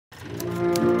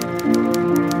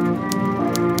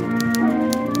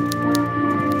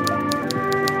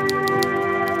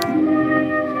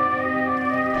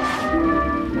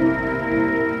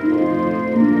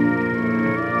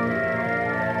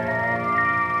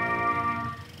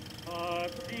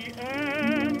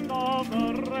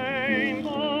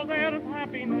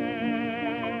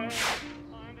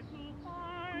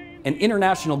An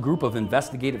international group of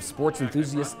investigative sports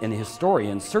enthusiasts and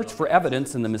historians search for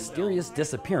evidence in the mysterious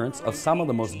disappearance of some of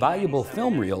the most valuable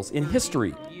film reels in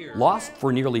history, lost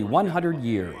for nearly 100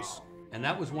 years. And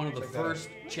that was one of the first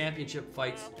championship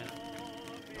fights.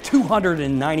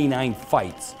 299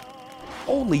 fights,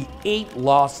 only 8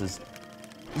 losses,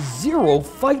 0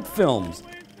 fight films.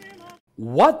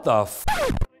 What the f?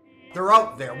 They're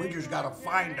out there. We just gotta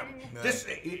find them. This,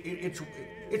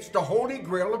 it's the holy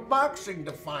grail of boxing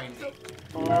to find them.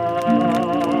 I'm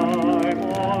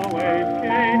always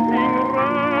chasing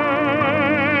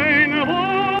rainbows.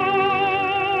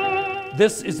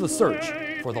 This is the search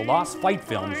for the lost fight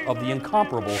films of the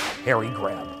incomparable Harry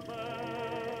Greb.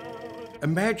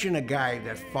 Imagine a guy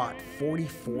that fought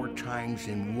 44 times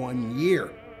in 1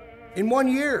 year. In 1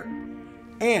 year.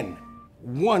 And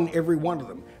won every one of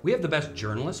them. We have the best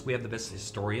journalists, we have the best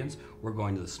historians. We're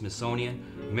going to the Smithsonian,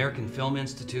 American Film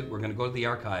Institute, we're going to go to the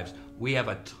archives. We have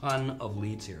a ton of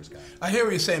leads here, Scott. I hear what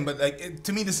you're saying, but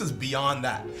to me, this is beyond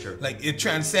that. Sure. Like, it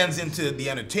transcends into the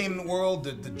entertainment world,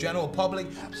 the general public.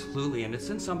 Absolutely, and it's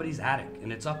in somebody's attic,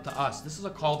 and it's up to us. This is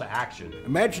a call to action.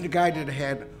 Imagine a guy that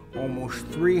had almost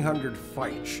 300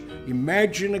 fights.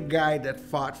 Imagine a guy that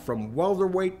fought from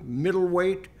welterweight,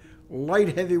 middleweight,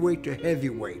 light heavyweight to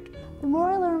heavyweight. The more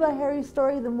I learn about Harry's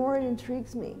story, the more it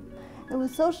intrigues me. And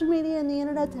with social media and the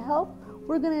internet to help,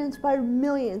 we're going to inspire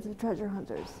millions of treasure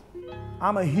hunters.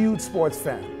 I'm a huge sports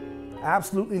fan. I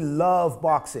absolutely love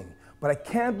boxing, but I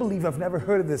can't believe I've never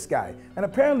heard of this guy. And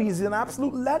apparently he's an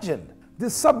absolute legend.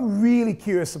 There's something really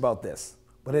curious about this.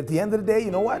 But at the end of the day, you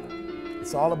know what?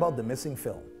 It's all about the missing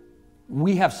film.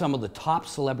 We have some of the top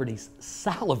celebrities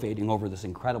salivating over this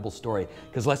incredible story,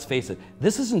 because let's face it,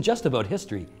 this isn't just about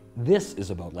history, this is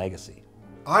about legacy.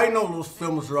 I know those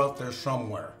films are out there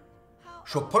somewhere.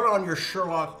 So put on your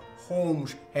Sherlock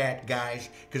Holmes hat, guys,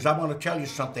 because I want to tell you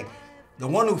something. The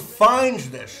one who finds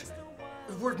this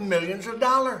is worth millions of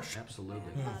dollars.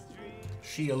 Absolutely.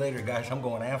 See you later, guys. I'm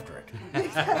going after it.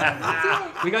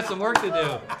 We got some work to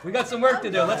do. We got some work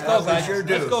to do. Let's go, guys. Sure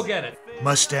do. Let's go get it.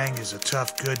 Mustang is a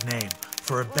tough, good name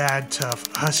for a bad, tough,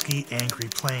 husky, angry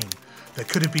plane that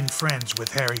could have been friends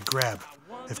with Harry Greb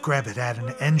if Greb had had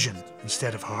an engine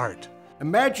instead of a heart.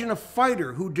 Imagine a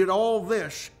fighter who did all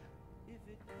this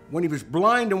when he was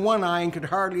blind in one eye and could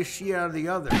hardly see out of the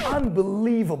other.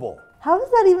 Unbelievable. How is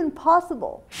that even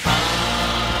possible?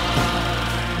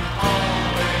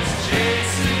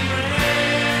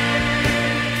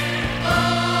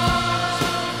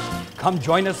 Come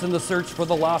join us in the search for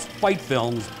the lost fight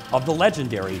films of the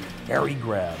legendary Harry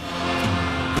Greb.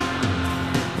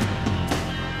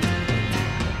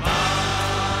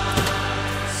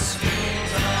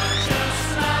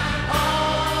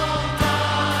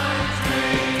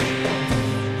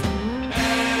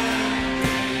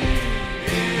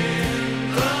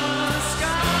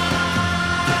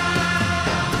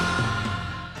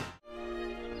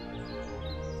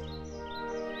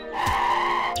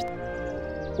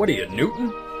 What are you,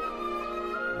 Newton?